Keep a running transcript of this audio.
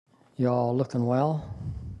You all looking well?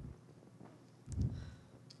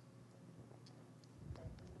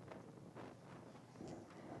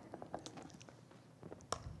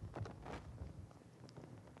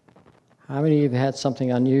 How many of you had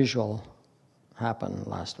something unusual happen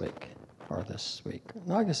last week or this week?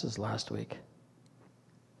 No, I guess it's last week.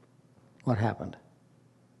 What happened?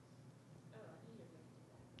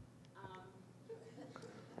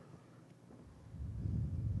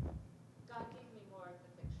 God gave me more of the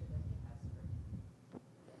picture that He has for me.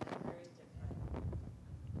 Very different.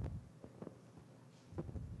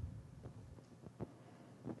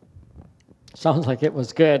 Sounds like it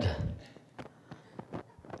was good.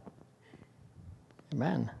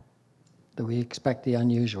 Amen. Do we expect the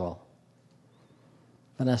unusual?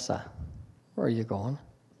 Vanessa, where are you going?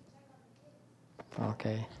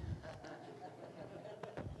 Okay.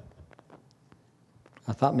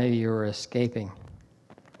 I thought maybe you were escaping.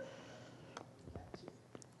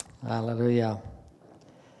 Hallelujah.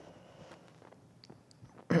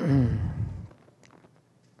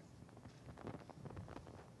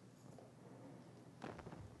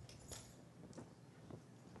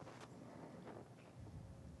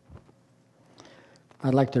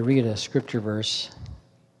 I'd like to read a scripture verse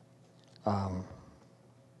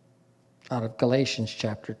out of Galatians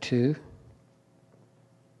chapter 2.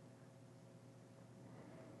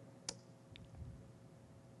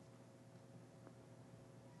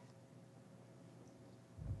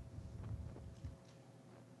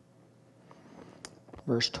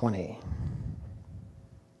 Verse 20. It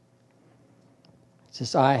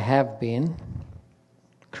says, I have been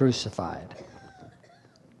crucified.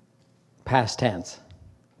 Past tense.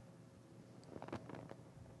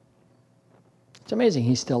 It's amazing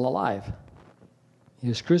he's still alive. He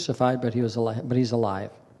was crucified, but he's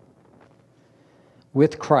alive.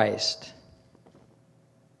 With Christ.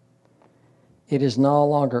 It is no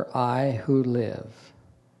longer I who live,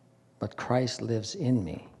 but Christ lives in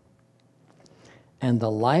me. And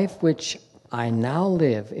the life which I now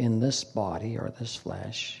live in this body or this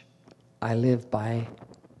flesh, I live by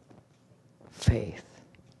faith,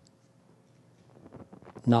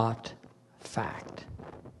 not fact.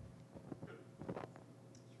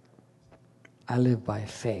 I live by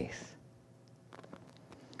faith.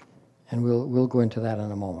 And we'll go into that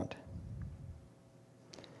in a moment.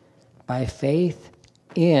 By faith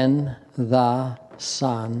in the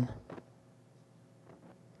Son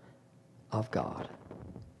of God.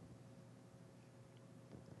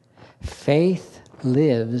 Faith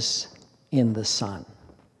lives in the Son.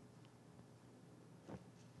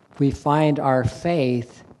 We find our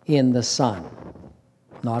faith in the Son,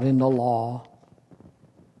 not in the law,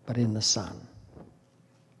 but in the Son.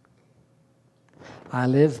 I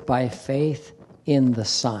live by faith in the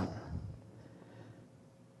Son.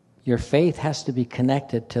 Your faith has to be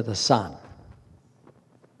connected to the Son.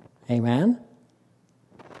 Amen?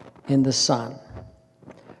 In the Son,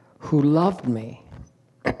 who loved me.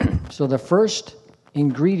 So the first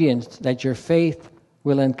ingredient that your faith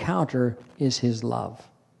will encounter is His love.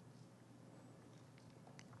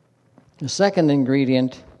 The second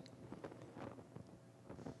ingredient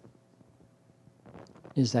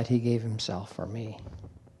is that He gave Himself for me.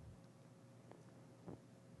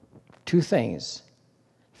 Two things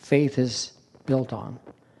faith is built on.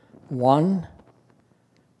 One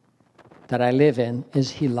that I live in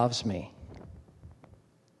is He loves me.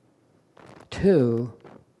 Two,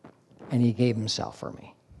 and He gave Himself for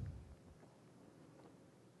me.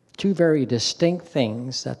 Two very distinct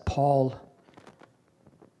things that Paul's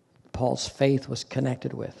faith was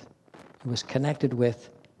connected with. It was connected with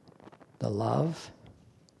the love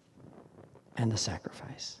and the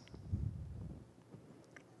sacrifice.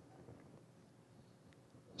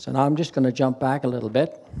 So now I'm just going to jump back a little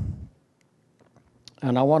bit.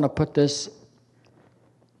 And I want to put this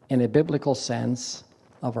in a biblical sense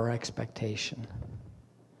of our expectation.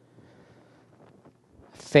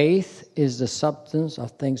 Faith is the substance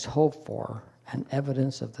of things hoped for and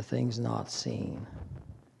evidence of the things not seen.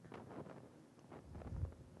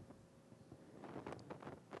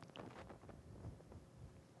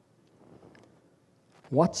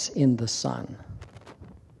 What's in the Son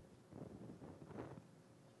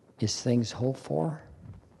is things hoped for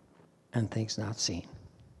and things not seen.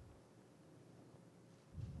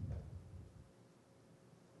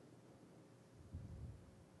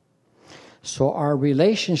 So our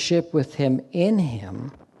relationship with Him in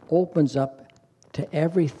Him opens up to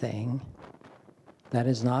everything that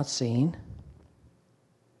is not seen,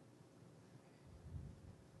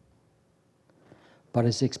 but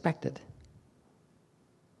is expected.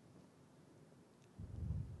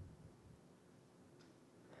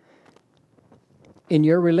 in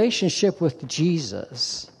your relationship with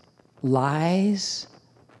Jesus lies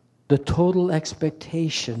the total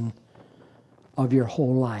expectation of your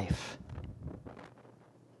whole life.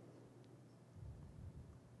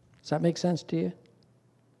 Does that make sense to you?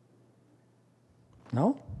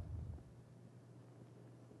 No?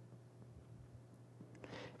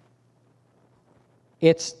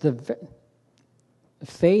 It's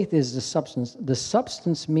faith is the substance. The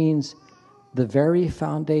substance means the very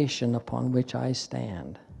foundation upon which I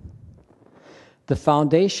stand. The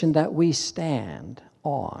foundation that we stand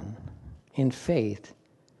on in faith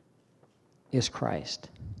is Christ.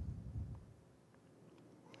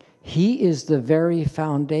 He is the very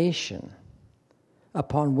foundation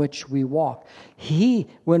upon which we walk.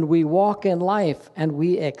 When we walk in life and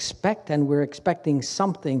we expect and we're expecting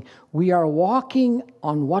something, we are walking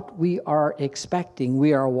on what we are expecting.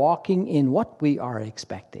 We are walking in what we are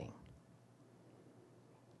expecting.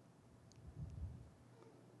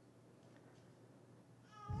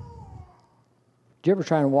 Do you ever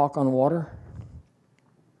try and walk on water?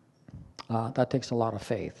 That takes a lot of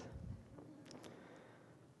faith.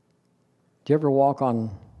 Do you ever walk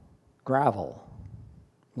on gravel?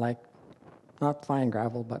 Like, not fine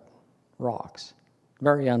gravel, but rocks.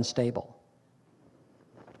 Very unstable.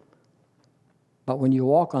 But when you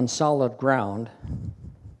walk on solid ground,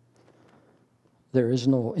 there is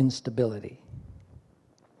no instability.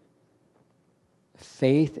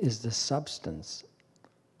 Faith is the substance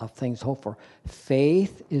of things hoped for.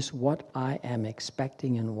 Faith is what I am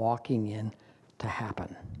expecting and walking in to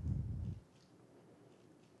happen.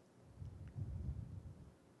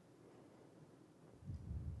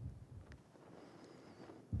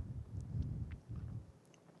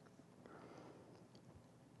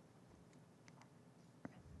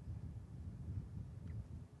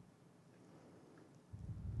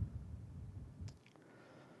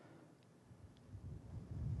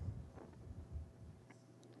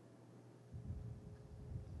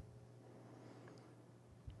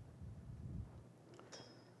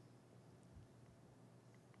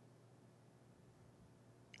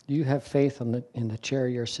 Do you have faith in the chair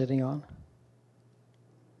you're sitting on?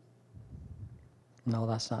 No,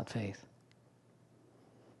 that's not faith.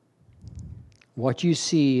 What you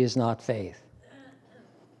see is not faith.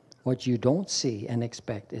 What you don't see and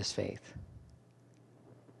expect is faith.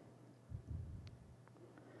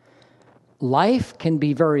 Life can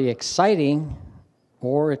be very exciting,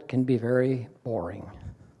 or it can be very boring.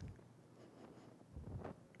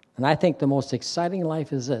 And I think the most exciting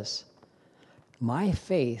life is this. My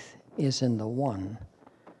faith is in the one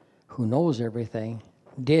who knows everything,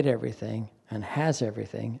 did everything, and has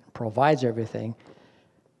everything, provides everything,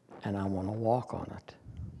 and I want to walk on it.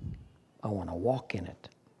 I want to walk in it.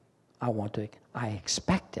 I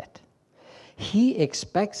expect it. He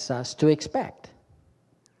expects us to expect.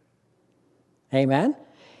 Amen?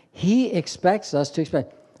 He expects us to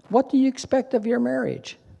expect. What do you expect of your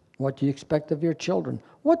marriage? What do you expect of your children?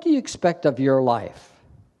 What do you expect of your life?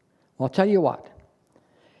 Well, I'll tell you what.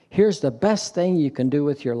 Here's the best thing you can do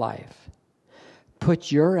with your life.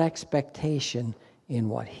 Put your expectation in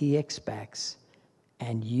what He expects,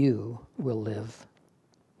 and you will live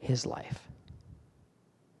His life.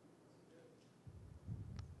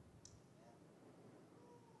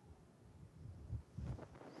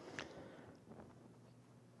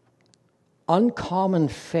 Uncommon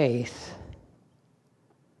faith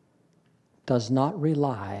does not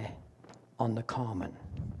rely on the common.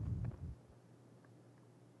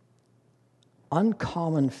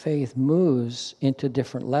 Uncommon faith moves into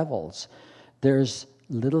different levels. There's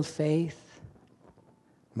little faith,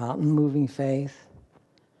 mountain-moving faith,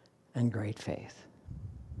 and great faith.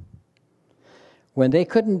 When they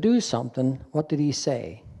couldn't do something, what did He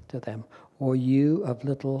say to them? O you of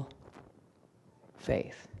little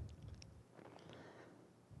faith.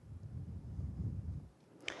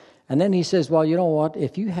 And then He says, well, you know what?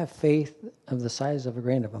 If you have faith of the size of a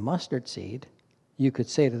grain of a mustard seed, you could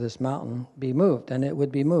say to this mountain, be moved, and it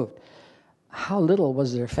would be moved. How little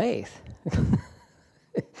was their faith?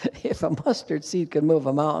 If a mustard seed could move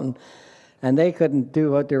a mountain, and they couldn't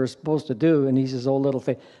do what they were supposed to do, and He says, oh, little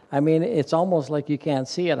faith. I mean, it's almost like you can't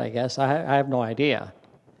see it, I guess. I have no idea.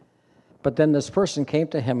 But then this person came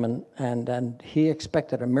to Him, and he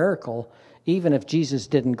expected a miracle. Even if Jesus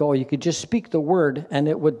didn't go, you could just speak the word, and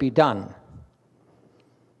it would be done.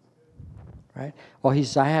 Right? Well, He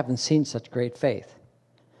says, I haven't seen such great faith.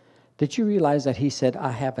 Did you realize that He said,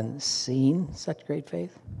 I haven't seen such great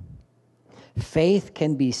faith? Faith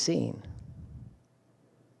can be seen.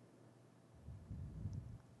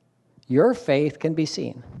 Your faith can be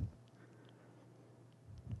seen.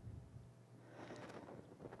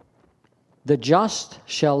 The just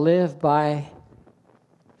shall live by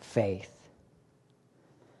faith.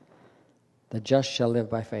 The just shall live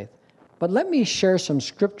by faith. But let me share some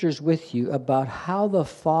scriptures with you about how the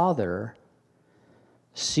Father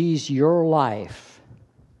sees your life.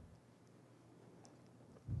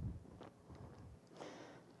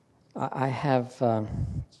 I have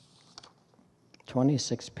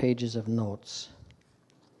 26 pages of notes.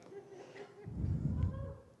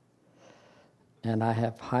 And I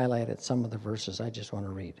have highlighted some of the verses I just want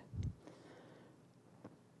to read.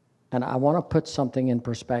 And I want to put something in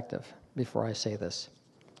perspective before I say this.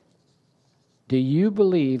 Do you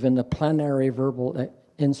believe in the plenary verbal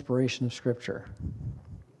inspiration of Scripture?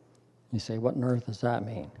 You say, what on earth does that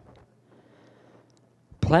mean?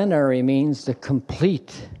 Plenary means the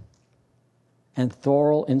complete and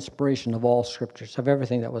thorough inspiration of all Scriptures, of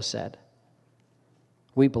everything that was said.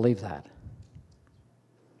 We believe that.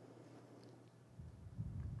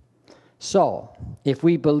 So, if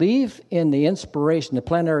we believe in the inspiration, the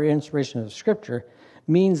plenary inspiration of Scripture,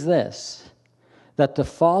 means this, that the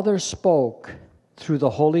Father spoke through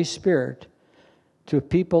the Holy Spirit to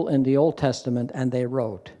people in the Old Testament and they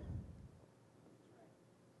wrote.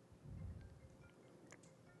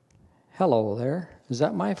 Hello there. Is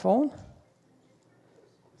that my phone?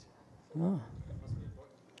 Oh.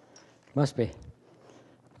 Must be.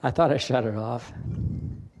 I thought I shut it off,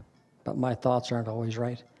 but my thoughts aren't always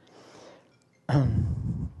right.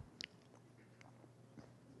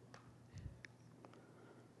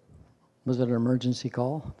 Was it an emergency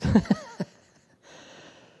call?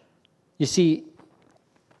 You see,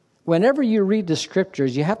 whenever you read the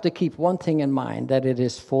Scriptures, you have to keep one thing in mind, that it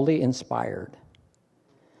is fully inspired.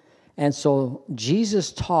 And so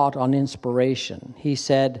Jesus taught on inspiration. He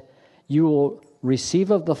said, you will receive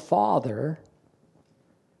of the Father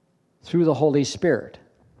through the Holy Spirit.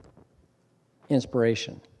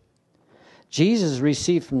 Inspiration. Jesus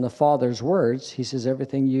received from the Father's words. He says,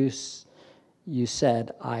 everything you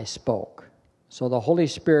said, I spoke. So the Holy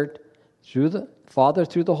Spirit, through the Father,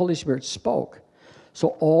 through the Holy Spirit, spoke.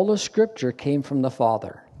 So all the Scripture came from the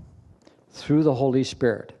Father through the Holy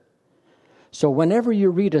Spirit. So whenever you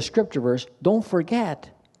read a Scripture verse, don't forget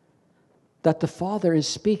that the Father is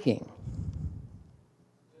speaking.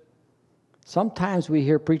 Sometimes we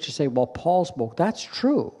hear preachers say, well, Paul spoke. That's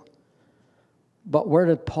true. But where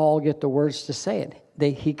did Paul get the words to say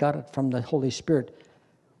it? He got it from the Holy Spirit,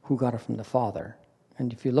 who got it from the Father.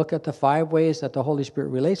 And if you look at the 5 ways that the Holy Spirit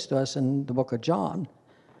relates to us in the book of John,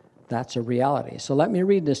 that's a reality. So let me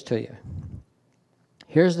read this to you.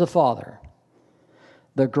 Here's the Father.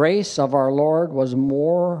 The grace of our Lord was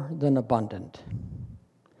more than abundant,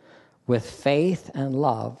 with faith and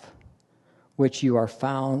love, which you are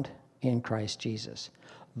found in Christ Jesus.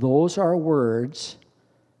 Those are words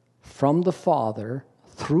from the Father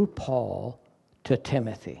through Paul to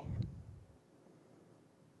Timothy.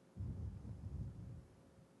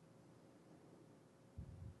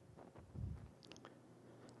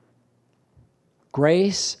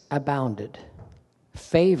 Grace abounded,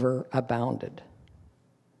 favor abounded,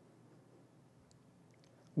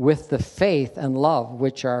 with the faith and love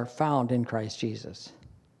which are found in Christ Jesus.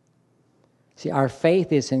 See, our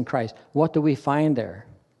faith is in Christ. What do we find there?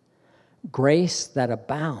 Grace that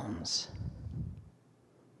abounds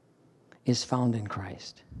is found in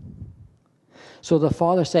Christ. So the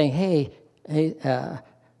Father saying, hey,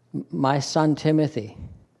 my son Timothy,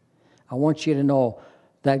 I want you to know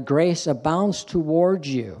that grace abounds towards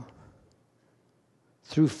you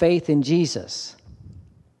through faith in Jesus.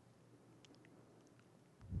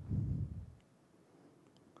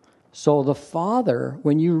 So the Father,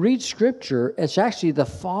 when you read Scripture, it's actually the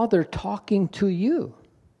Father talking to you.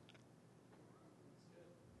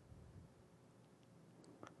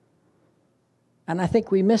 And I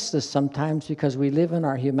think we miss this sometimes because we live in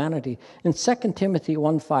our humanity. In 2 Timothy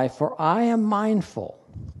 1:5, for I am mindful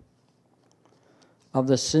of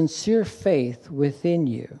the sincere faith within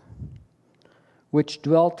you, which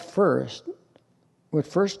first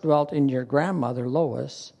dwelt in your grandmother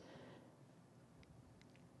Lois,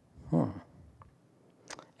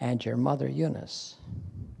 and your mother Eunice.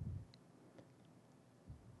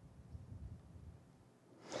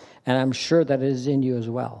 And I'm sure that it is in you as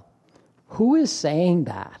well. Who is saying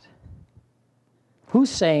that? Who's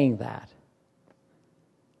saying that?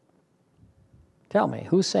 Tell me,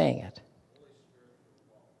 who's saying it?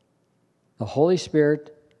 The Holy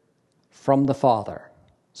Spirit from the Father.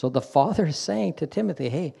 So the Father is saying to Timothy,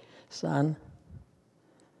 hey, son,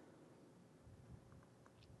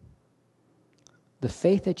 the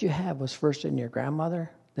faith that you have was first in your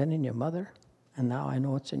grandmother, then in your mother, and now I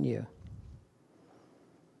know it's in you.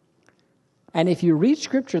 And if you read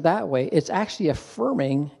Scripture that way, it's actually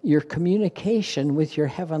affirming your communication with your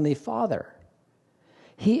Heavenly Father.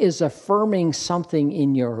 He is affirming something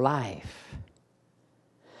in your life.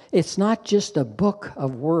 It's not just a book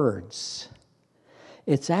of words.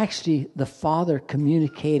 It's actually the Father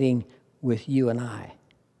communicating with you and I,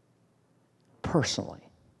 personally.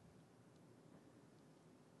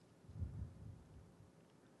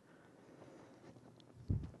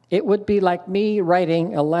 It would be like me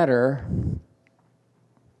writing a letter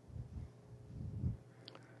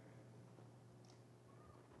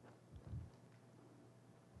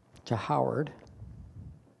to Howard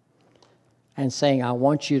and saying, I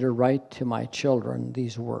want you to write to my children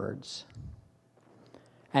these words.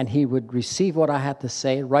 And he would receive what I had to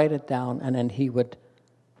say, write it down, and then he would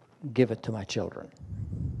give it to my children.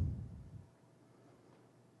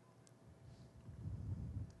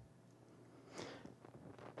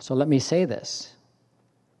 So let me say this.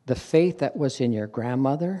 The faith that was in your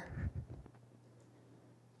grandmother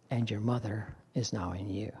and your mother is now in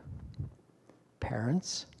you.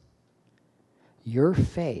 Parents, your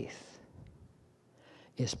faith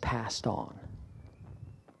is passed on.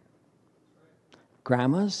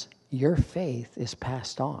 Grandmas, your faith is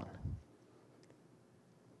passed on.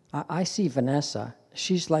 I see Vanessa,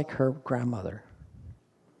 she's like her grandmother.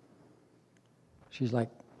 She's like,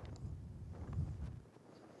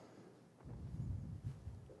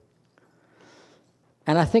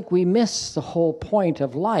 and I think we miss the whole point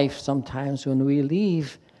of life sometimes when we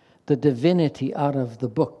leave the divinity out of the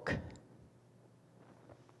book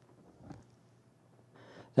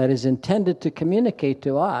that is intended to communicate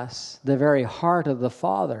to us the very heart of the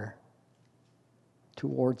Father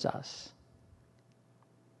towards us.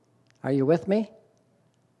 Are you with me?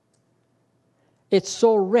 It's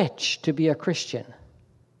so rich to be a Christian.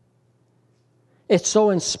 It's so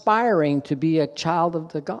inspiring to be a child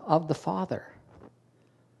of the Father.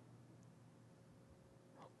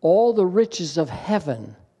 All the riches of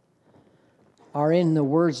heaven are in the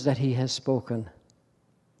words that He has spoken.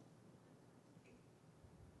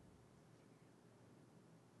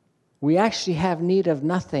 We actually have need of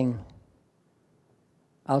nothing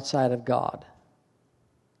outside of God.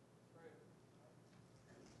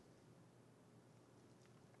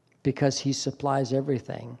 Because He supplies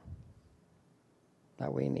everything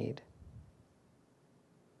that we need.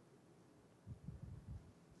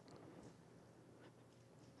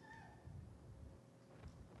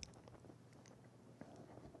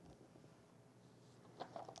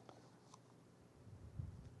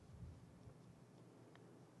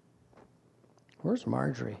 Where's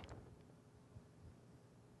Marjorie?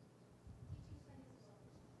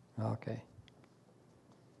 Okay.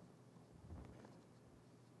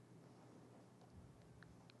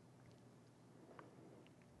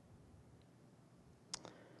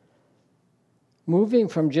 Moving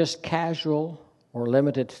from just casual or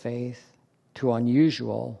limited faith to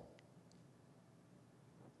unusual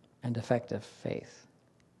and effective faith.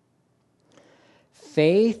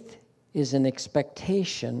 Faith is an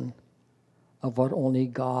expectation of what only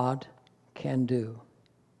God can do.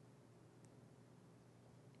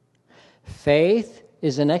 Faith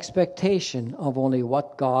is an expectation of only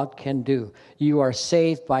what God can do. You are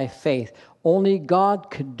saved by faith. Only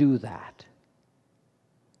God could do that.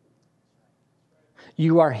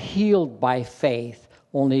 You are healed by faith.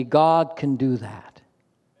 Only God can do that.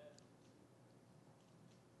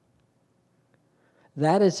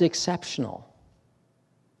 That is exceptional.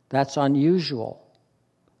 That's unusual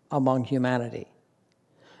among humanity.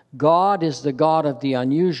 God is the God of the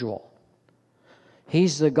unusual.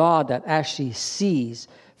 He's the God that actually sees.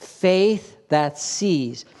 Faith that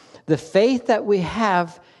sees. The faith that we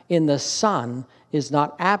have in the Son is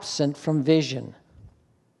not absent from vision.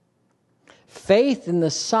 Faith in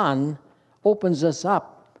the Son opens us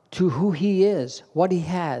up to who He is, what He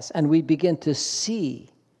has, and we begin to see,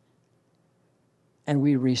 and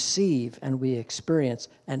we receive, and we experience,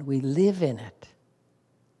 and we live in it.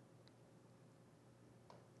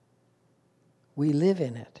 We live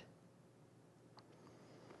in it.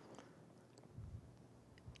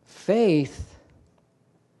 Faith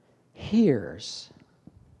hears.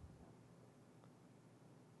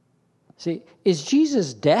 See, is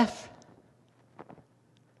Jesus deaf?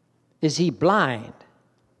 Is He blind?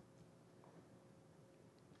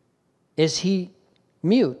 Is He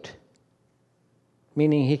mute?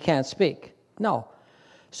 Meaning He can't speak? No.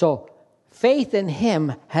 So faith in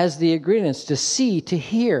Him has the ingredients to see, to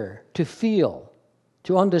hear, to feel,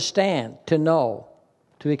 to understand, to know,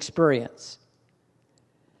 to experience,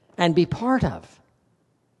 and be part of.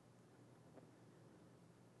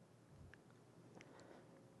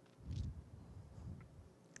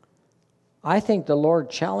 I think the Lord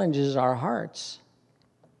challenges our hearts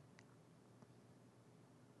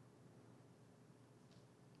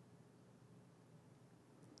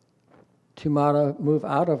to move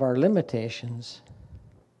out of our limitations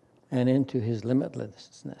and into his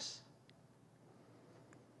limitlessness.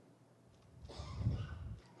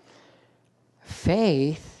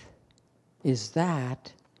 Faith is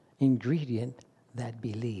that ingredient that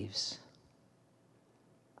believes.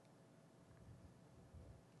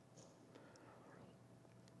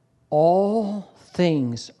 All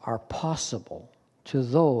things are possible to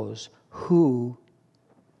those who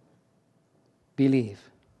believe.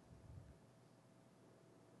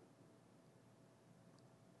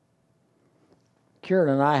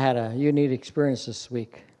 Kieran and I had a unique experience this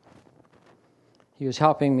week. He was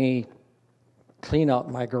helping me clean out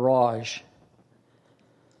my garage.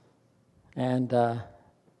 And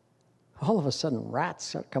all of a sudden, rats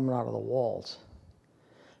start coming out of the walls.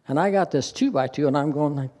 And I got this 2x2, and I'm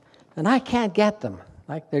going like, and I can't get them.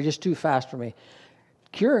 Like, they're just too fast for me.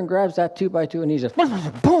 Kieran grabs that 2x2, and he just,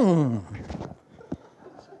 boom!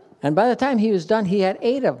 And by the time he was done, he had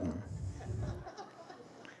 8 of them.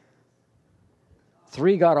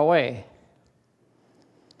 3 got away.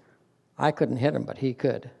 I couldn't hit him, but he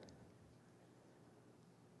could.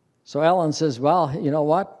 So Ellen says, well, you know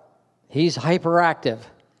what? He's hyperactive.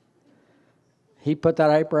 He put that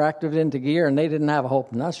hyperactive into gear, and they didn't have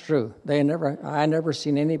hope. And that's true. I never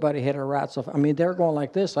seen anybody hit a rat. So I mean, they're going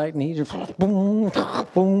like this, right? And he just boom,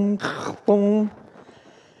 boom, boom.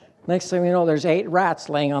 Next thing you know, there's 8 rats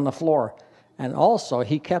laying on the floor. And also,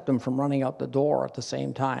 he kept them from running out the door at the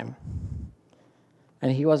same time.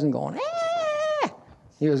 And he wasn't going, ah!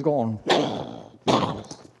 He was going,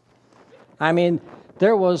 I mean,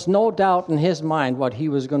 there was no doubt in his mind what he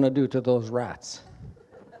was going to do to those rats.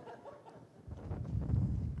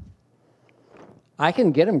 I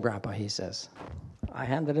can get him, Grandpa, he says. I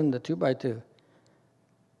handed him the 2x2.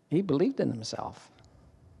 He believed in himself.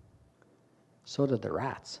 So did the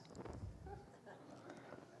rats.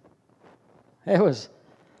 It was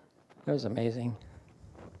amazing.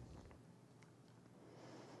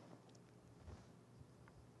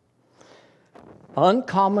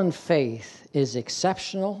 Uncommon faith is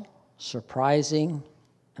exceptional, surprising,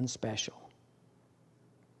 and special.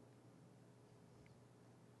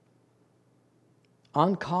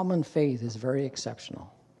 Uncommon faith is very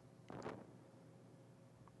exceptional.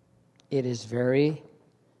 It is very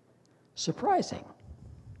surprising,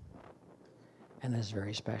 and is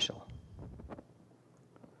very special.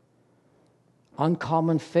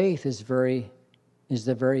 Uncommon faith is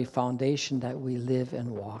the very foundation that we live and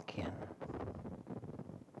walk in.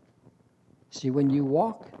 See, when you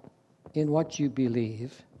walk in what you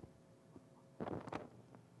believe,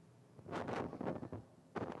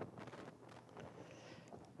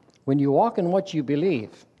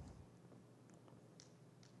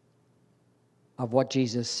 of what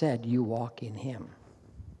Jesus said, you walk in him.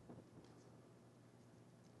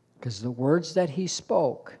 Because the words that he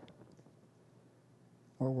spoke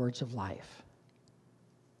were words of life.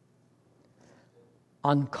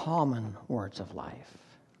 Uncommon words of life.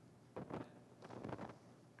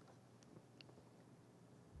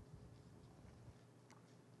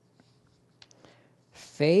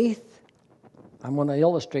 Faith, I'm going to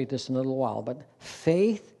illustrate this in a little while, but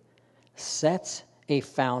faith sets a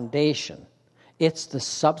foundation. It's the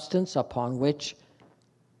substance upon which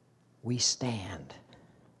we stand.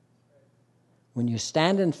 When you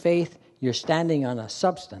stand in faith, you're standing on a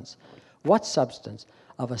substance. What substance?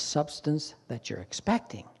 Of a substance that you're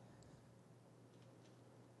expecting.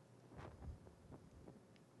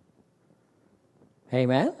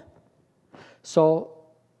 Amen? So,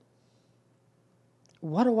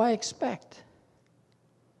 what do I expect?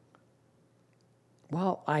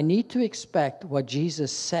 Well, I need to expect what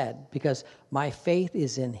Jesus said because my faith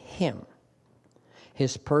is in him.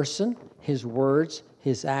 His person, his words,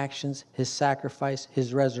 his actions, his sacrifice,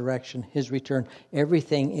 his resurrection, his return,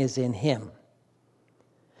 everything is in him.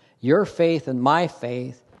 Your faith and my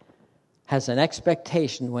faith has an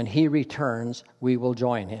expectation when he returns, we will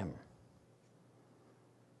join him.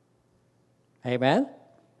 Amen?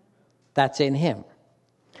 That's in him.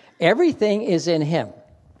 Everything is in him.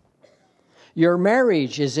 Your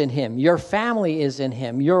marriage is in him. Your family is in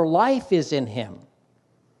him. Your life is in him.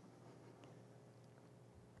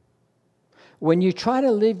 When you try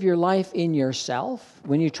to live your life in yourself,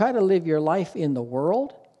 when you try to live your life in the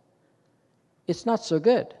world, it's not so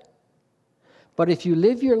good. But if you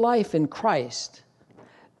live your life in Christ,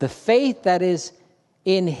 the faith that is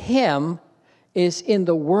in him is in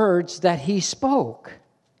the words that he spoke.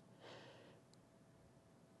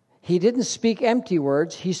 He didn't speak empty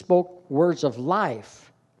words. He spoke words of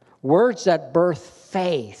life, words that birth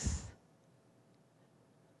faith.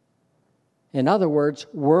 In other words,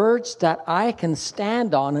 words that I can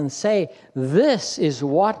stand on and say, this is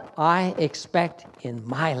what I expect in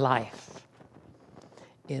my life,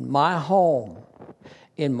 in my home,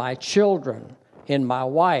 in my children, in my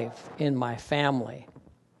wife, in my family.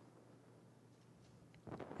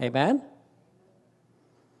 Amen?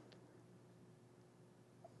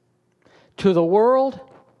 To the world,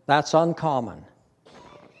 that's uncommon.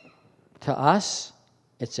 To us,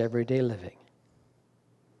 it's everyday living.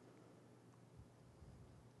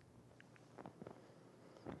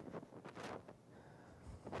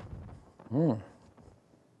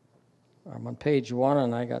 I'm on page 1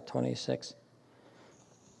 and I got 26.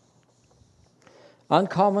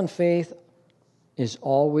 Uncommon faith is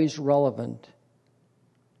always relevant.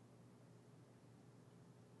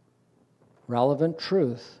 Relevant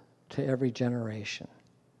truth to every generation.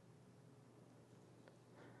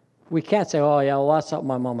 We can't say, oh yeah, well that's what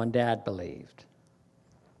my mom and dad believed.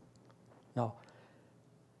 No.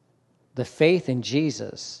 The faith in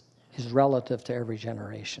Jesus is relative to every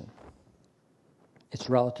generation. It's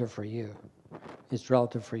relative for you. It's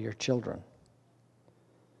relative for your children.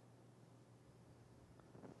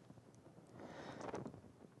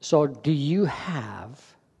 So do you have,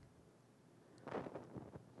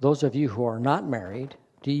 those of you who are not married,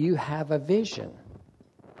 do you have a vision?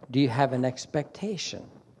 Do you have an expectation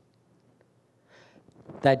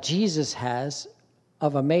that Jesus has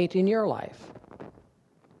of a mate in your life?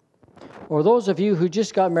 Or those of you who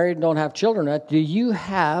just got married and don't have children yet, do you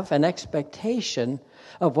have an expectation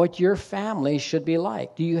of what your family should be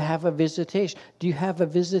like? Do you have a visitation? Do you have a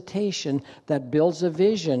visitation that builds a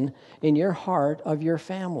vision in your heart of your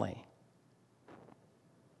family?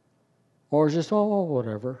 Or just, oh,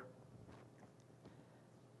 whatever.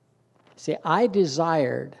 See, I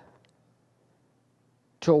desired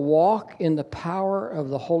to walk in the power of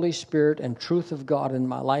the Holy Spirit and truth of God in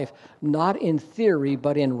my life, not in theory,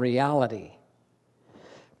 but in reality.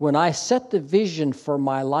 When I set the vision for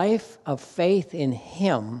my life of faith in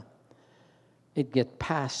Him, it gets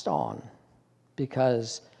passed on,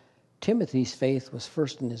 because Timothy's faith was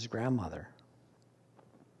first in his grandmother.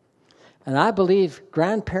 And I believe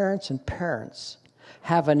grandparents and parents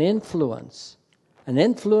have an influence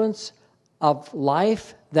of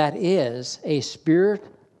life that is a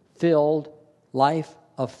Spirit-filled life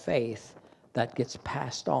of faith that gets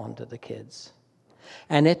passed on to the kids.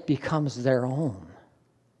 And it becomes their own.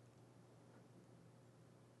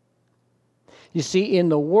 You see, in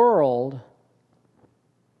the world,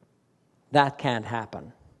 that can't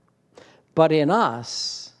happen. But in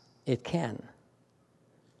us, it can.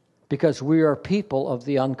 Because we are people of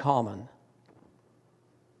the uncommon.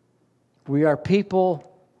 We are people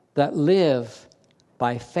that live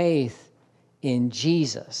by faith in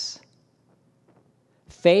Jesus.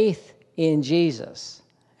 Faith in Jesus.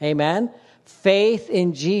 Amen? Faith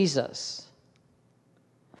in Jesus.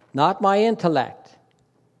 Not my intellect.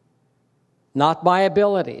 Not my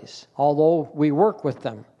abilities, although we work with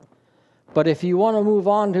them. But if you want to move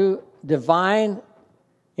on to divine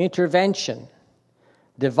intervention,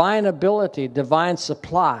 divine ability, divine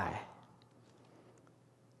supply,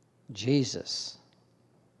 Jesus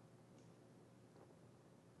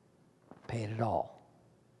paid it all.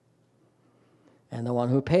 And the one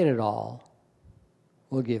who paid it all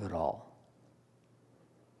will give it all.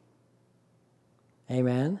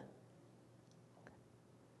 Amen?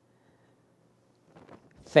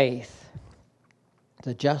 Faith.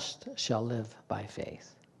 The just shall live by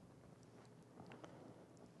faith.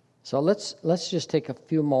 So let's just take a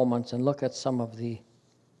few moments and look at some of the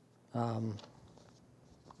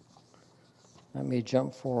let me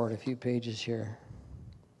jump forward a few pages here.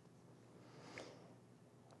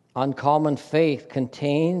 Uncommon faith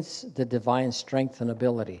contains the divine strength and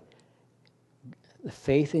ability. The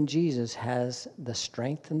faith in Jesus has the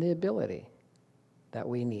strength and the ability that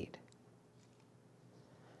we need.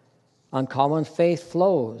 Uncommon faith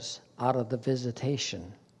flows out of the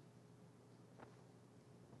visitation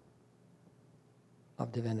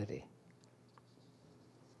of divinity.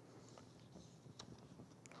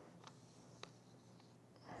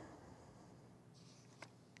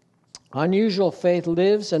 Unusual faith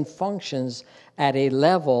lives and functions at a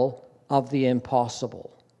level of the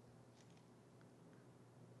impossible.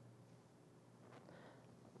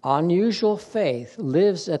 Unusual faith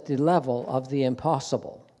lives at the level of the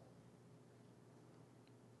impossible.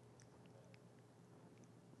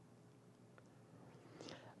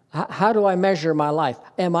 How do I measure my life?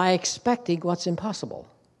 Am I expecting what's impossible?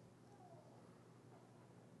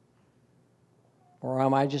 Or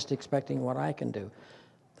am I just expecting what I can do?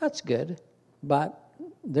 That's good, but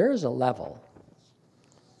there is a level.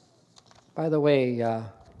 By the way,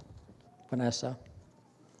 Vanessa,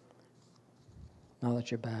 now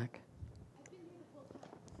that you're back.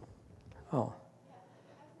 Oh.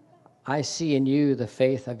 I see in you the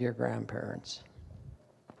faith of your grandparents,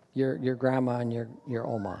 your grandma and your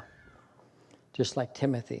Oma, just like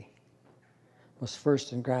Timothy was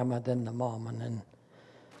first in grandma, then the mom,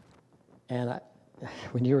 and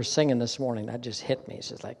when you were singing this morning, that just hit me. It's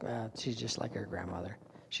just like, she's just like her grandmother.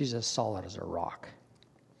 She's as solid as a rock.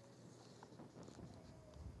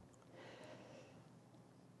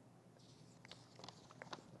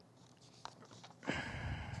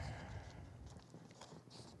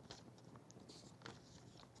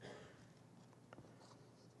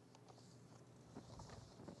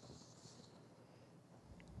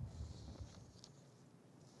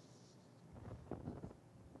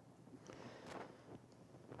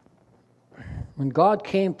 When God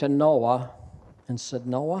came to Noah and said,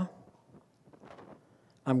 Noah,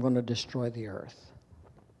 I'm going to destroy the earth.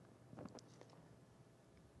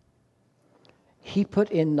 He put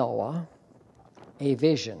in Noah a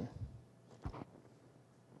vision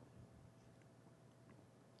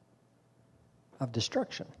of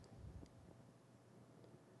destruction.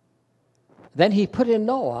 Then he put in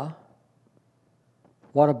Noah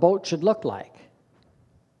what a boat should look like.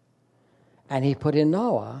 And he put in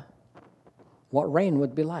Noah what rain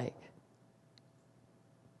would be like.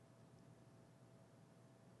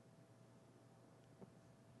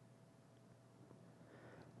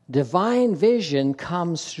 Divine vision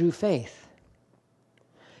comes through faith.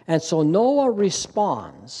 And so Noah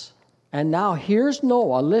responds. And now here's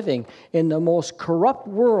Noah living in the most corrupt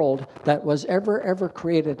world that was ever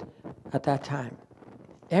created at that time.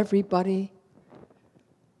 Everybody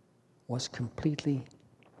was completely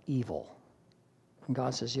evil. And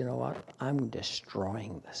God says, you know what? I'm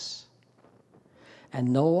destroying this.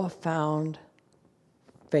 And Noah found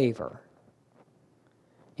favor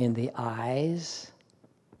in the eyes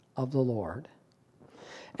of the Lord.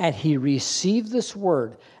 And he received this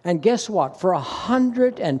word. And guess what? For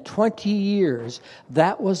 120 years,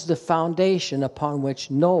 that was the foundation upon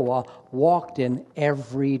which Noah walked in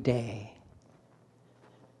every day.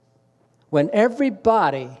 When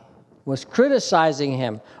everybody was criticizing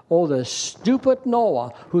him, oh, the stupid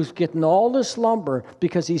Noah who's getting all this lumber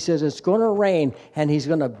because he says it's going to rain and he's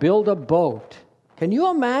going to build a boat. Can you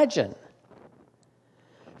imagine?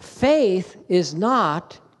 Faith is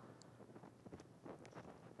not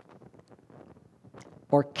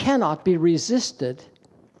or cannot be resisted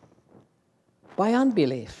by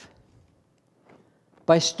unbelief,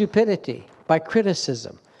 by stupidity, by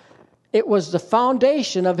criticism. It was the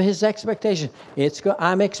foundation of his expectation.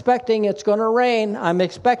 I'm expecting it's going to rain. I'm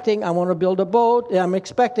expecting I want to build a boat. I'm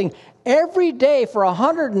expecting every day for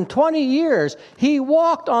 120 years, he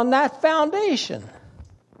walked on that foundation.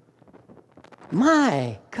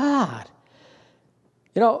 My God.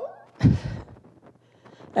 You know,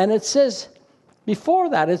 and it says, before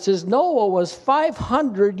that, it says Noah was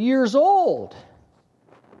 500 years old.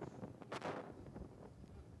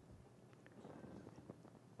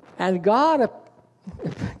 And God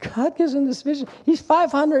gives him this vision. He's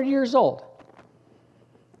 500 years old.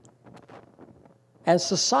 And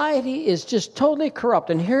society is just totally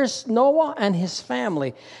corrupt. And here's Noah and his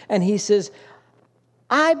family. And he says,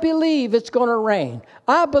 I believe it's going to rain.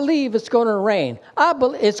 I believe it's going to rain.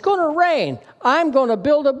 It's going to rain. I'm going to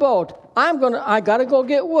build a boat. I got to go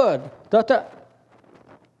get wood.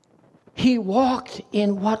 He walked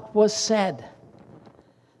in what was said.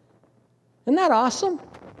 Isn't that awesome?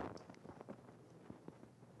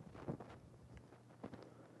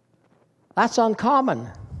 That's uncommon.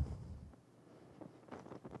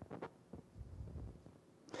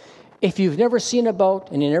 If you've never seen a boat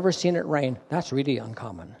and you've never seen it rain, that's really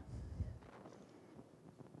uncommon.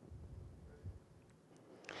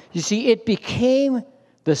 You see, it became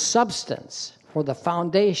the substance or the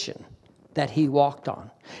foundation that he walked on.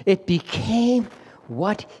 It became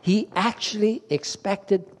what he actually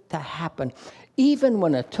expected to happen, even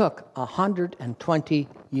when it took 120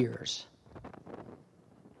 years.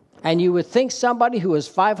 And you would think somebody who was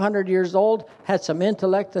 500 years old had some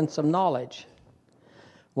intellect and some knowledge.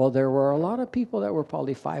 Well, there were a lot of people that were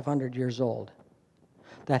probably 500 years old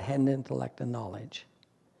that had intellect and knowledge,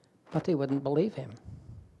 but they wouldn't believe him.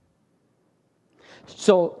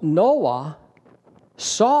 So Noah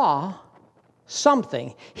saw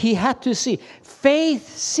something. He had to see. Faith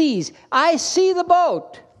sees. I see the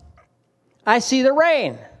boat. I see the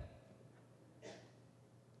rain.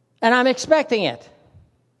 And I'm expecting it.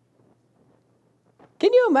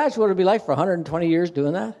 Can you imagine what it would be like for 120 years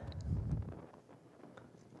doing that?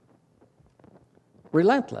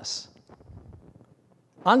 relentless,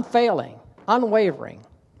 unfailing, unwavering,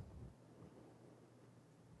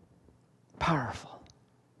 powerful.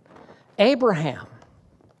 Abraham,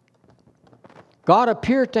 God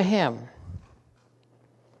appeared to him,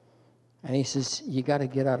 and he says, you got to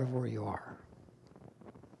get out of where you are.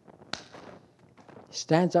 He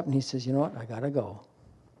stands up and he says, you know what, I got to go.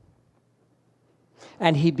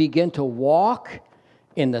 And he began to walk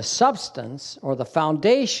in the substance or the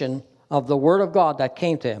foundation of the Word of God that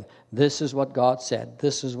came to him. This is what God said.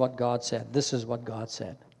 This is what God said. This is what God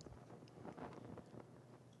said.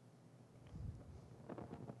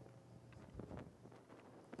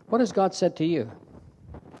 What has God said to you?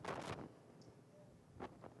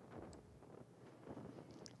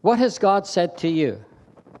 What has God said to you?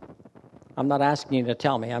 I'm not asking you to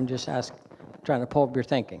tell me. I'm just trying to probe your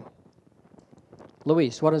thinking.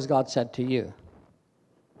 Luis, what has God said to you?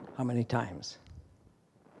 How many times?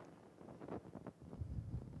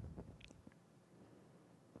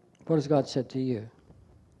 What has God said to you?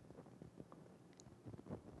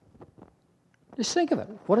 Just think of it.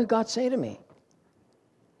 What did God say to me?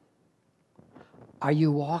 Are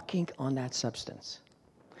you walking on that substance?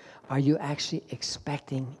 Are you actually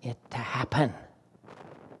expecting it to happen?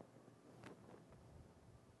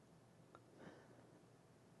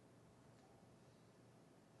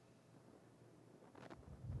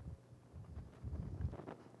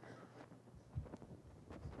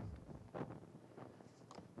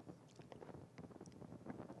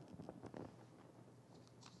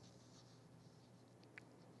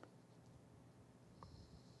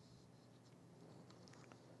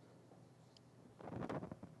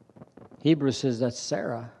 Hebrews says that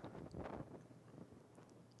Sarah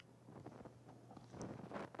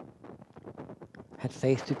had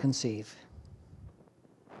faith to conceive.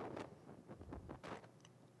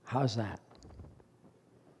 How's that?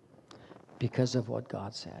 Because of what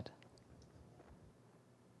God said.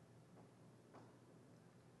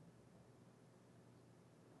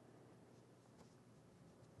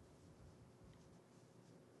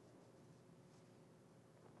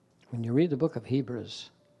 When you read the book of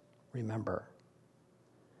Hebrews, remember,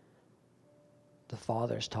 the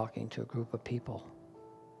Father's talking to a group of people.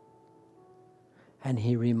 And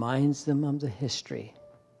he reminds them of the history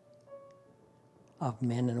of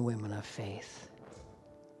men and women of faith.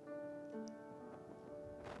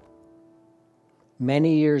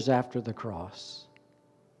 Many years after the cross,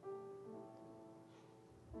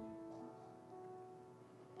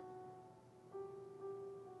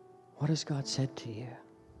 what has God said to you?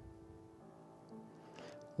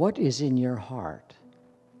 What is in your heart?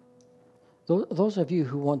 Those of you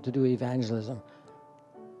who want to do evangelism,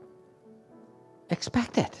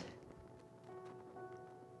 expect it.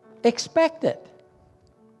 Expect it.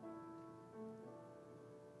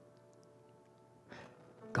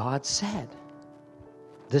 God said,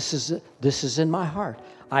 this is in my heart.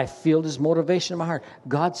 I feel this motivation in my heart.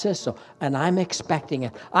 God says so, and I'm expecting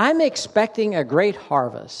it. I'm expecting a great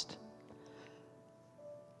harvest.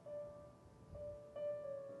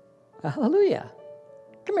 Hallelujah.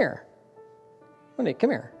 Come here. Wendy, come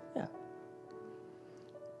here. Yeah.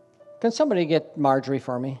 Can somebody get Marjorie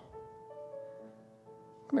for me?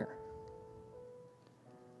 Come here.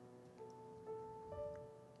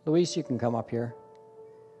 Luis, you can come up here.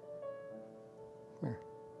 Come here.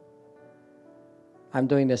 I'm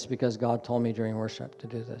doing this because God told me during worship to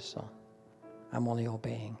do this, so I'm only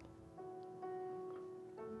obeying.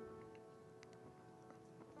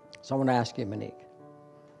 So I want to ask you, Monique,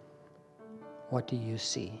 what do you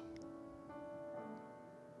see?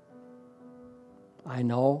 I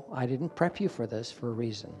know I didn't prep you for this for a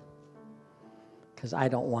reason. Because I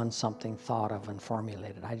don't want something thought of and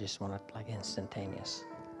formulated. I just want it like instantaneous.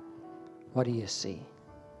 What do you see?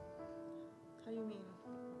 How do you mean?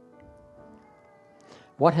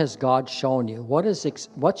 What has God shown you?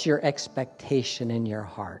 What's your expectation in your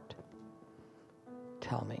heart?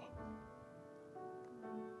 Tell me.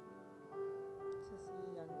 To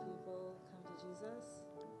see young people come to Jesus.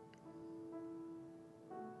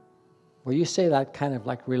 Well, you say that kind of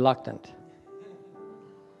like reluctant.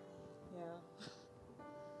 Yeah.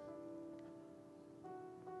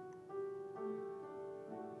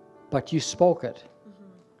 But you spoke it.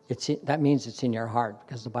 Mm-hmm. That means it's in your heart,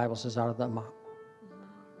 because the Bible says out of the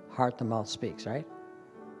heart the mouth speaks, right?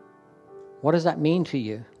 What does that mean to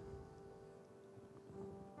you? It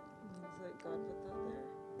means that God put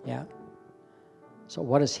that there. Yeah. So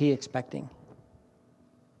what is he expecting?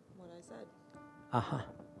 What I said. Uh-huh.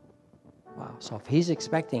 Wow. So if he's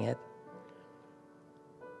expecting it,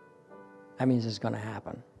 that means it's going to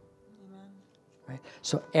happen. Amen. Right?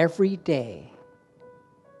 So every day,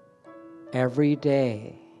 every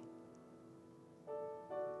day.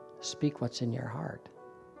 Speak what's in your heart.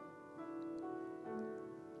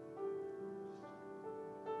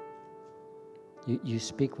 You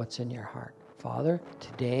speak what's in your heart. Father,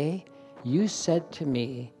 today you said to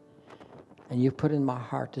me, and you put in my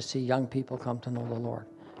heart to see young people come to know the Lord.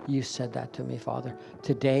 You said that to me, Father.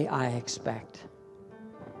 Today I expect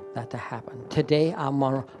that to happen. Today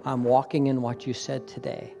I'm walking in what you said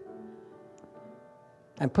today.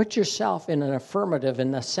 And put yourself in an affirmative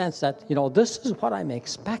in the sense that, this is what I'm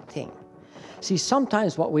expecting. See,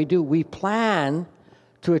 sometimes what we do, we plan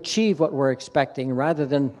to achieve what we're expecting rather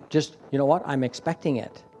than just, I'm expecting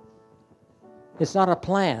it. It's not a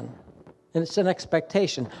plan. It's an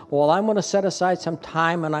expectation. Well, I'm going to set aside some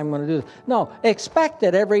time and I'm going to do this. No, expect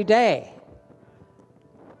it every day.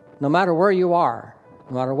 No matter where you are,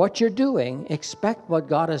 no matter what you're doing, expect what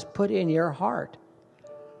God has put in your heart.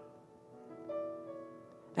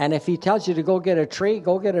 And if he tells you to go get a tree,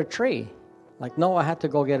 go get a tree. Like Noah had to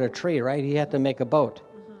go get a tree, right? He had to make a boat.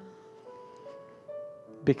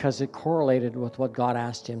 Because it correlated with what God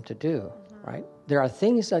asked him to do, right? There are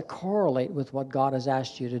things that correlate with what God has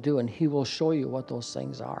asked you to do, and he will show you what those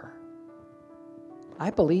things are.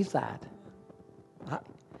 I believe that.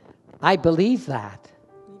 I believe that.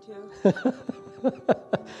 Me too.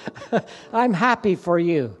 I'm happy for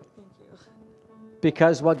you. Thank you.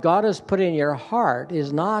 Because what God has put in your heart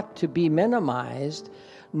is not to be minimized,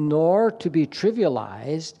 nor to be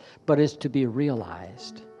trivialized, but is to be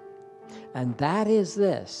realized. And that is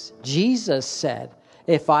this. Jesus said,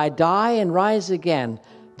 if I die and rise again,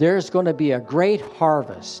 there's going to be a great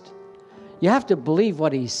harvest. You have to believe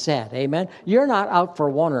what he said. Amen. You're not out for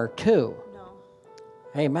one or two. No.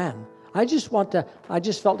 Amen. I just felt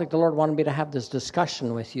like the Lord wanted me to have this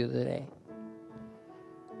discussion with you today.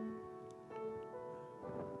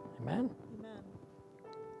 Amen. Amen.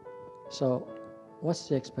 So, what's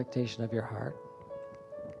the expectation of your heart?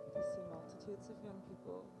 To see multitudes of young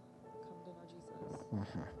people come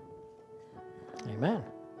to know Jesus. Amen.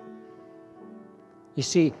 You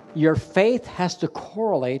see, your faith has to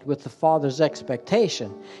correlate with the Father's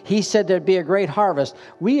expectation. He said there'd be a great harvest.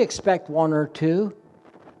 We expect one or two.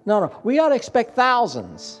 No. We ought to expect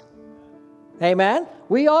thousands. Amen?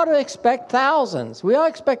 We ought to expect thousands. We ought to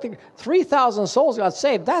expect 3,000 souls got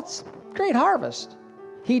saved. That's great harvest.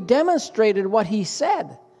 He demonstrated what he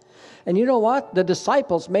said. And you know what? The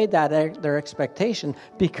disciples made that their expectation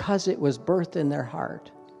because it was birthed in their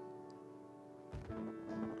heart.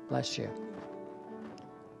 Bless you.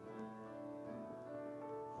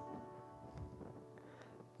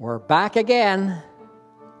 We're back again.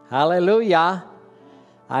 Hallelujah.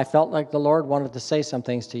 I felt like the Lord wanted to say some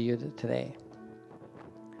things to you today.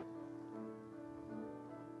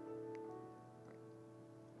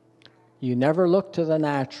 You never look to the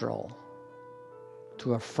natural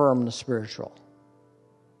to affirm the spiritual.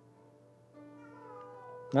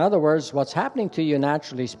 In other words, what's happening to you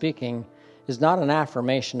naturally speaking is not an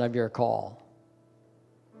affirmation of your call,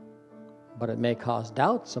 but it may cause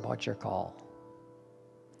doubts about your call.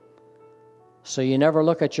 So you never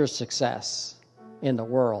look at your success in the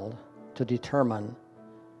world to determine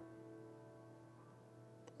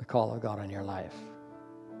the call of God on your life.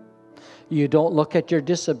 You don't look at your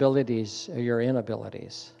disabilities or your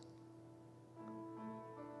inabilities.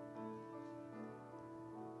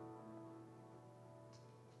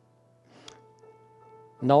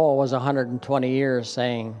 Noah was 120 years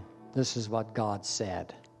saying, this is what God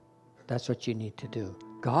said. That's what you need to do.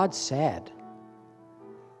 God said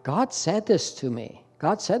this to me.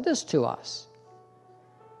 God said this to us.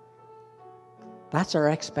 That's our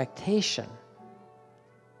expectation.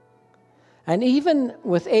 And even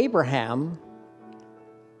with Abraham,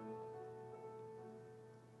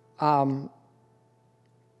 after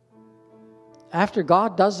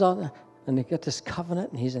God does, and they get this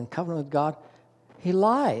covenant, and he's in covenant with God, he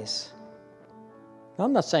lies. Now,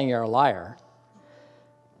 I'm not saying you're a liar,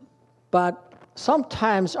 but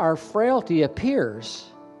sometimes our frailty appears.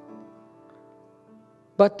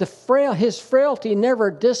 But his frailty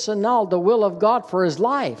never disannulled the will of God for his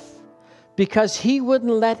life, because he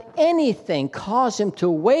wouldn't let anything cause him to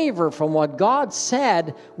waver from what God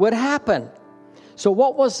said would happen. So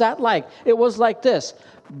what was that like? It was like this.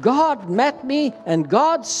 God met me, and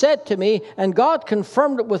God said to me, and God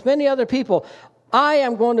confirmed it with many other people, I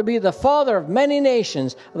am going to be the father of many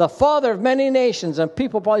nations, the father of many nations. And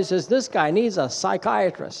people probably says, this guy needs a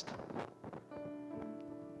psychiatrist.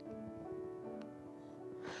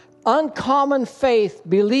 Uncommon faith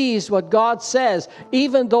believes what God says,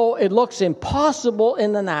 even though it looks impossible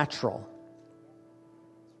in the natural.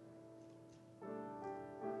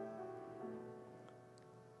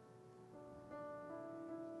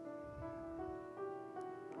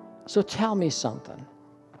 So tell me something.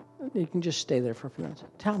 You can just stay there for a few minutes.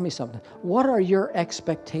 Tell me something. What are your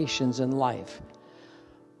expectations in life?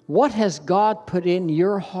 What has God put in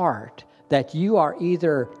your heart that you are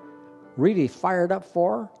either really fired up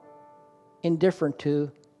for, indifferent to,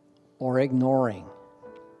 or ignoring?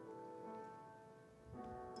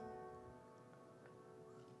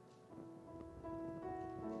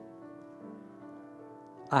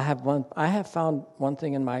 I have found one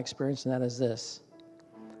thing in my experience, and that is this.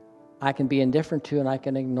 I can be indifferent to and I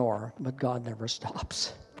can ignore, but God never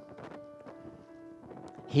stops.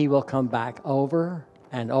 He will come back over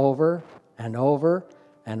and over and over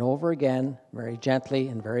and over again, very gently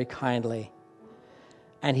and very kindly.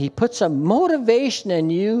 And He puts a motivation in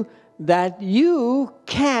you that you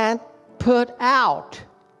can't put out.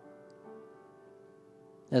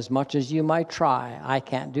 As much as you might try, I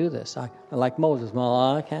can't do this. Like Moses,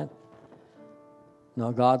 well, I can't.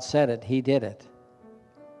 No, God said it. He did it.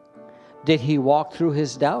 Did he walk through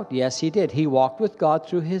his doubt? Yes, he did. He walked with God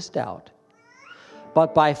through his doubt.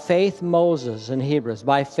 But by faith Moses in Hebrews,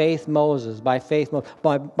 by faith Moses, by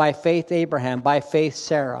faith Abraham, by faith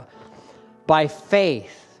Sarah, by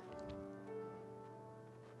faith.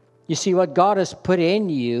 You see, what God has put in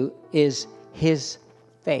you is His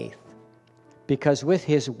faith. Because with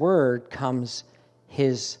His word comes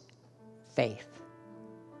His faith.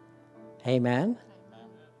 Amen?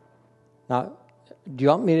 Now, do you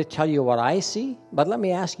want me to tell you what I see? But let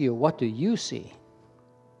me ask you, what do you see?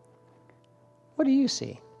 What do you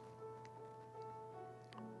see?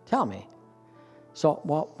 Tell me. So,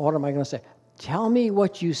 what am I going to say? Tell me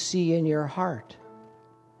what you see in your heart.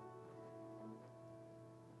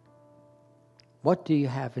 What do you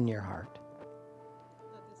have in your heart?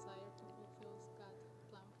 The desire to fulfill God's plan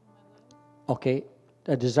for my life. Okay,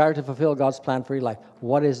 a desire to fulfill God's plan for your life.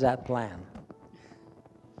 What is that plan?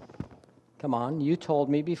 Come on, you told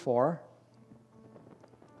me before.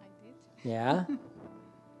 I did. Yeah?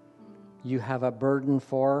 You have a burden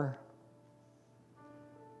for?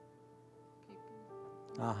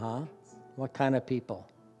 People. Uh-huh. What kind of people?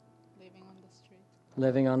 Living on the street.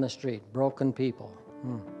 Living on the street. Broken people.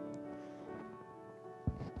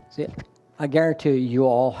 See, I guarantee you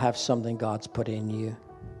all have something God's put in you.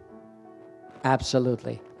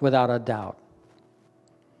 Absolutely. Without a doubt.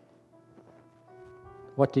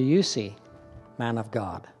 What do you see, man of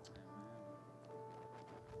God?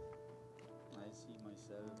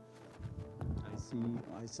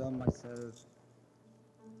 I saw myself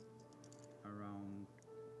around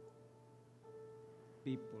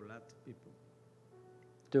people, lots of people,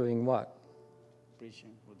 Doing what?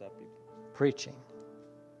 preaching for that people. Preaching.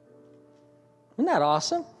 Isn't that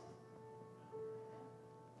awesome?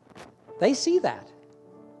 They see that.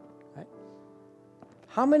 Right?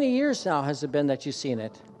 How many years now has it been that you've seen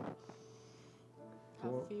it?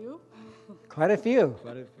 A few. Quite a few.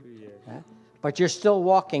 Quite a few years. Yeah? But you're still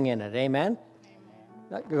walking in it. Amen?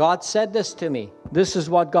 God said this to me. This is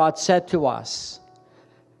what God said to us.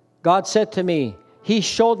 God said to me, He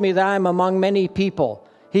showed me that I'm among many people.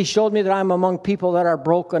 He showed me that I'm among people that are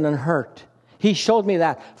broken and hurt. He showed me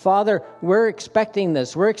that. Father, we're expecting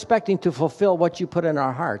this. We're expecting to fulfill what you put in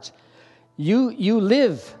our hearts. You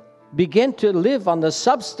begin to live on the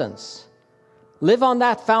substance. Live on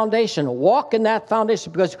that foundation. Walk in that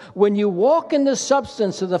foundation. Because when you walk in the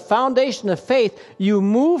substance of the foundation of faith, you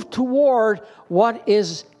move toward what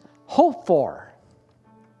is hoped for.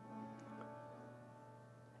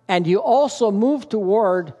 And you also move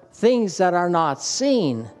toward things that are not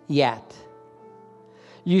seen yet.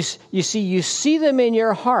 You see them in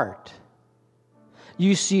your heart.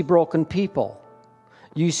 You see broken people.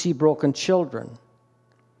 You see broken children.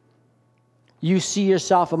 You see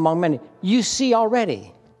yourself among many. You see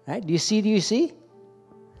already. Right? Do you see?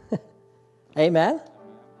 Amen?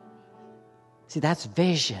 See, that's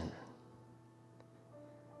vision.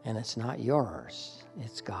 And it's not yours.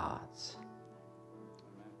 It's God's.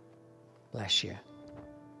 Bless you.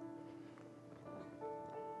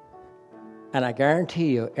 And I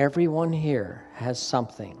guarantee you, everyone here has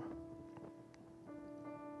something.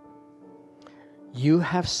 You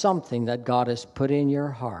have something that God has put in your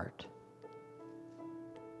heart.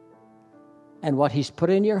 And what He's put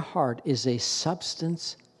in your heart is a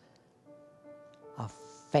substance of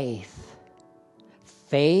faith.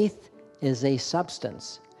 Faith is a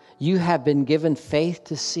substance. You have been given faith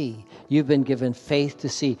to see. You've been given faith to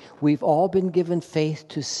see. We've all been given faith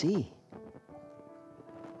to see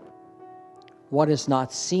what is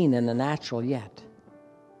not seen in the natural yet.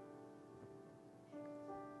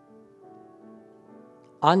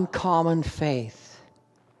 Uncommon faith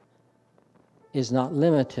is not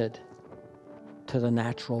limited to the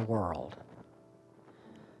natural world.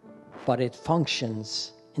 but it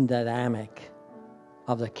functions in the dynamic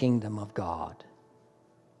of the kingdom of God.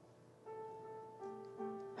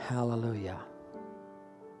 Hallelujah.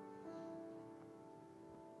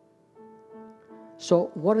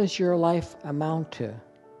 So what does your life amount to?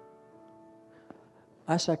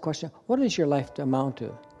 Ask that question. What does your life amount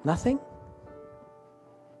to? Nothing?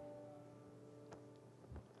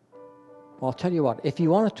 Well, I'll tell you what. If you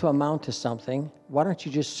want it to amount to something, why don't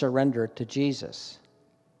you just surrender it to Jesus?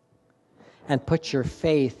 And put your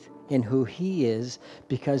faith in who He is,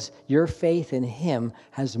 because your faith in Him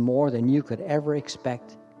has more than you could ever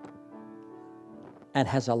expect, and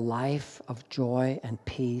has a life of joy and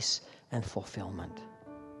peace and fulfillment.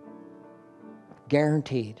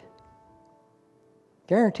 Guaranteed.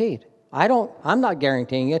 Guaranteed. I'm not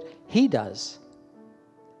guaranteeing it. He does.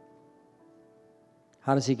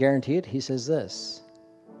 How does He guarantee it? He says this: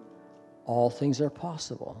 all things are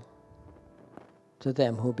possible to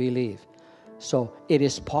them who believe. So it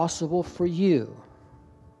is possible for you.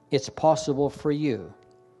 It's possible for you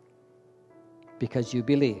because you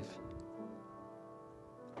believe.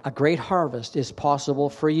 A great harvest is possible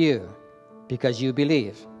for you because you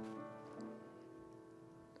believe.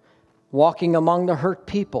 Walking among the hurt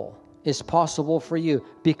people is possible for you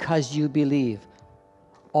because you believe.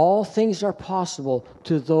 All things are possible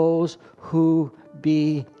to those who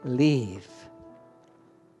believe.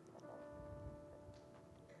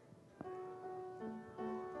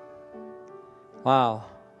 Wow,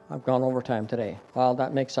 I've gone over time today. Well,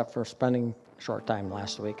 that makes up for spending short time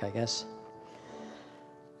last week, I guess.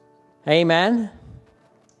 Amen.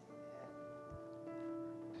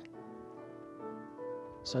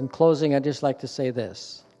 So in closing, I'd just like to say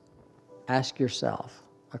this. Ask yourself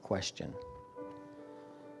a question.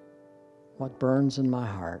 What burns in my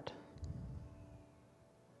heart?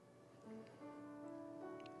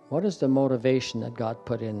 What is the motivation that God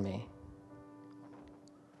put in me?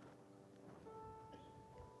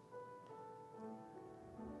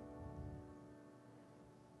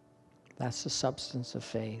 That's the substance of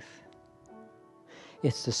faith.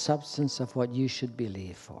 It's the substance of what you should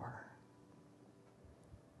believe for.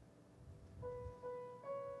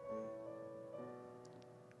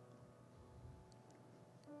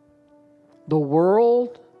 The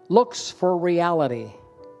world looks for reality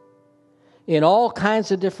in all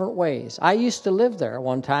kinds of different ways. I used to live there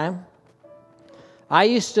one time. I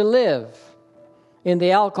used to live in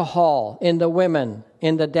the alcohol, in the women,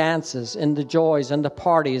 in the dances, in the joys, and the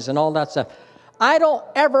parties, and all that stuff. I don't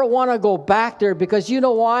ever want to go back there, because you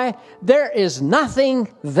know why? There is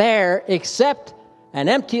nothing there except an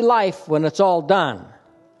empty life when it's all done.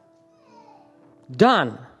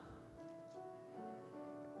 Done.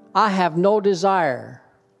 I have no desire.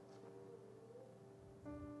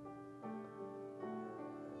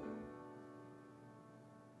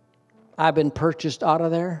 I've been purchased out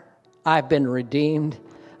of there. I've been redeemed.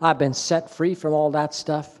 I've been set free from all that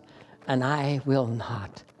stuff. And I will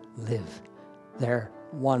not live there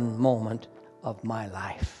one moment of my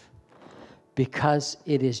life, because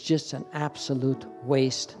it is just an absolute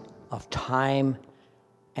waste of time,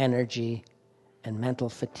 energy, and mental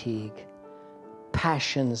fatigue.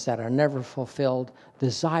 Passions that are never fulfilled,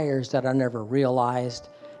 desires that are never realized,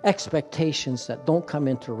 expectations that don't come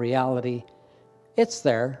into reality. It's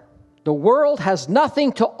there. The world has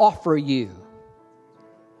nothing to offer you.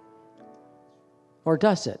 Or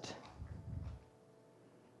does it?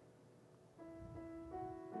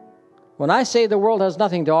 When I say the world has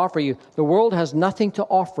nothing to offer you, the world has nothing to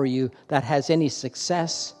offer you that has any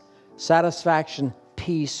success, satisfaction,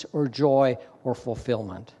 peace, or joy, or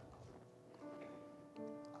fulfillment.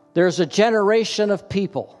 There's a generation of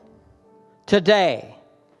people today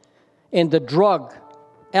in the drug,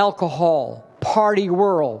 alcohol, party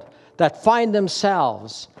world that find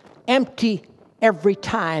themselves empty every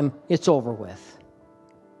time it's over with.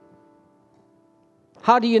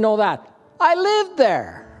 How do you know that? I lived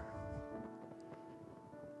there.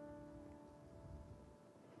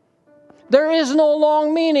 There is no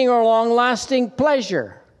long meaning or long-lasting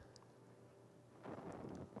pleasure.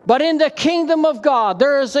 But in the kingdom of God,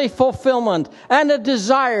 there is a fulfillment and a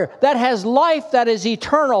desire that has life that is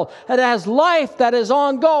eternal, that has life that is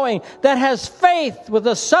ongoing, that has faith with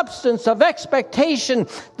a substance of expectation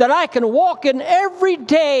that I can walk in every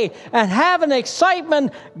day and have an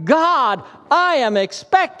excitement. God, I am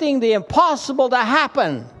expecting the impossible to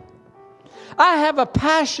happen. I have a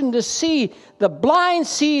passion to see the blind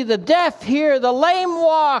see, the deaf hear, the lame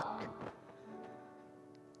walk.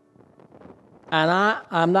 And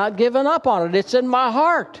I'm not giving up on it. It's in my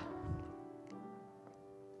heart.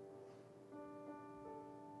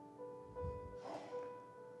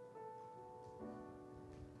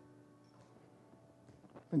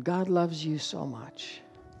 But God loves you so much.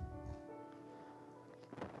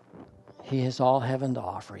 He has all heaven to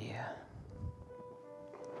offer you.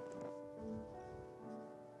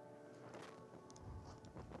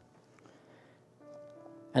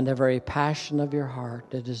 And the very passion of your heart,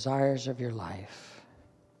 the desires of your life,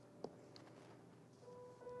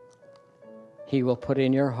 He will put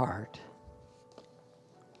in your heart,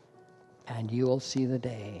 and you will see the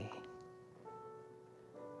day.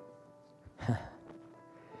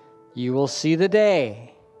 You will see the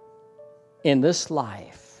day in this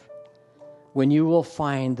life when you will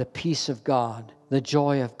find the peace of God, the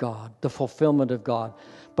joy of God, the fulfillment of God.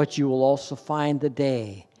 But you will also find the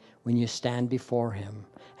day when you stand before Him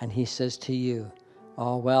and He says to you,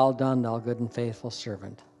 "Oh, well done, thou good and faithful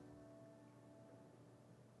servant."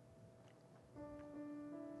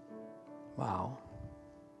 Wow.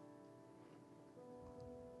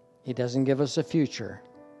 He doesn't give us a future.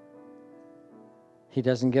 He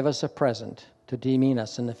doesn't give us a present to demean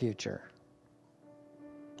us in the future.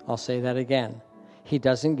 I'll say that again. He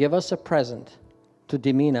doesn't give us a present to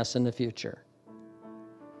demean us in the future.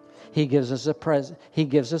 He gives us a present. He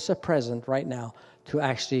gives us a present right now to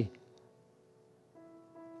actually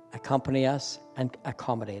accompany us and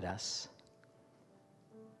accommodate us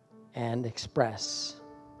and express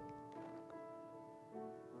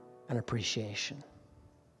an appreciation.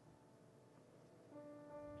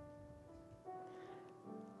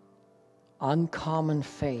 Uncommon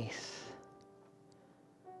faith.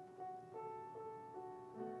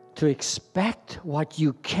 To expect what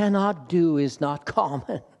you cannot do is not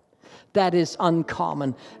common. That is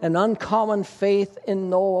uncommon. An uncommon faith in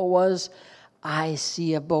Noah was, I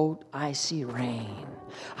see a boat, I see rain,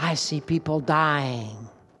 I see people dying.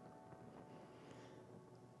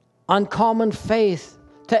 Uncommon faith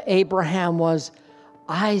to Abraham was,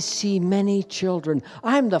 I see many children.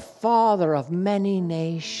 I'm the father of many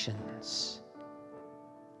nations.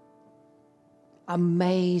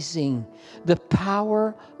 Amazing. The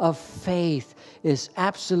power of faith is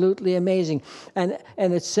absolutely amazing. And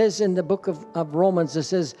it says in the book of Romans, it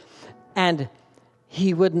says, and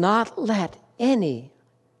he would not let any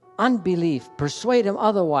unbelief persuade him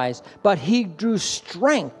otherwise, but he drew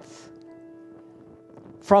strength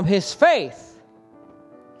from his faith.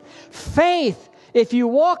 Faith, if you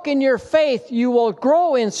walk in your faith, you will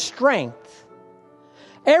grow in strength.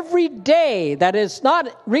 Every day that is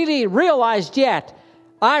not really realized yet,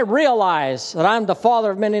 I realize that I'm the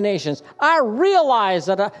father of many nations. I realize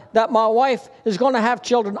that my wife is going to have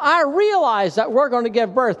children. I realize that we're going to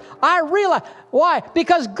give birth. I realize. Why?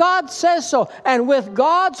 Because God says so. And with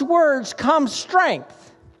God's words comes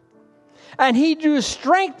strength. And he drew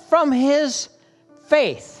strength from his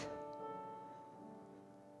faith.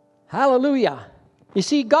 Hallelujah. You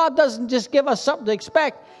see, God doesn't just give us something to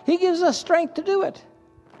expect. He gives us strength to do it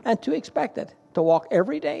and to expect it, to walk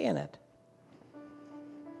every day in it.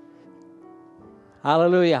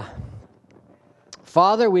 Hallelujah.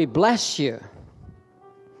 Father, we bless you.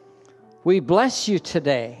 We bless you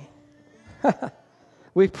today.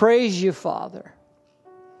 We praise you, Father.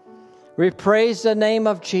 We praise the name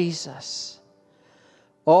of Jesus.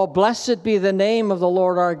 Oh, blessed be the name of the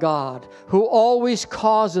Lord our God, who always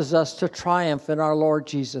causes us to triumph in our Lord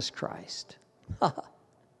Jesus Christ.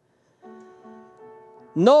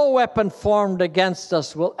 No weapon formed against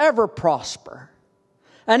us will ever prosper,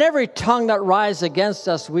 and every tongue that rises against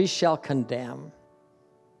us we shall condemn.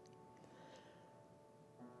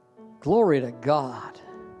 Glory to God.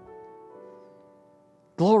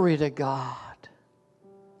 Glory to God.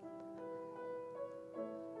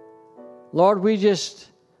 Lord,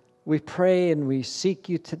 we pray and we seek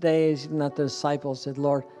you today, as even that the disciples said,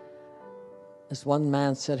 Lord, as one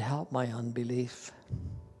man said, help my unbelief.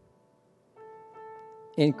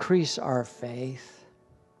 Increase our faith.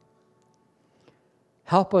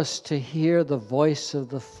 Help us to hear the voice of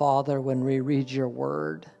the Father when we read your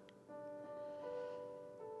word.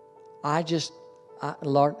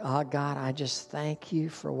 Lord, God, I just thank you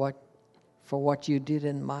for what you did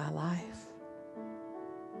in my life.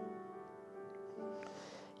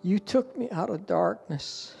 You took me out of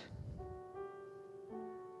darkness.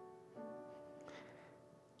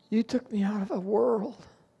 You took me out of a world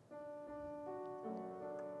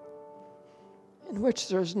in which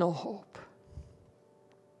there's no hope.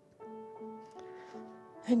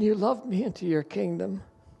 And you loved me into your kingdom.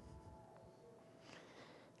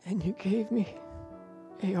 And you gave me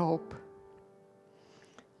a hope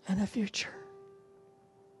and a future.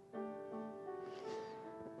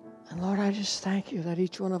 And Lord, I just thank you that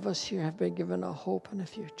each one of us here have been given a hope and a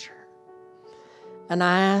future. And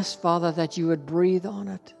I ask, Father, that you would breathe on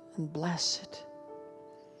it and bless it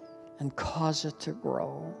and cause it to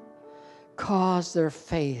grow. Cause their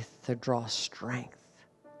faith to draw strength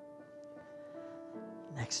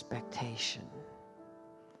and expectation.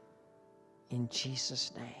 In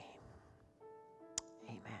Jesus' name,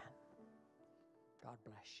 amen. God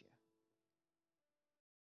bless you.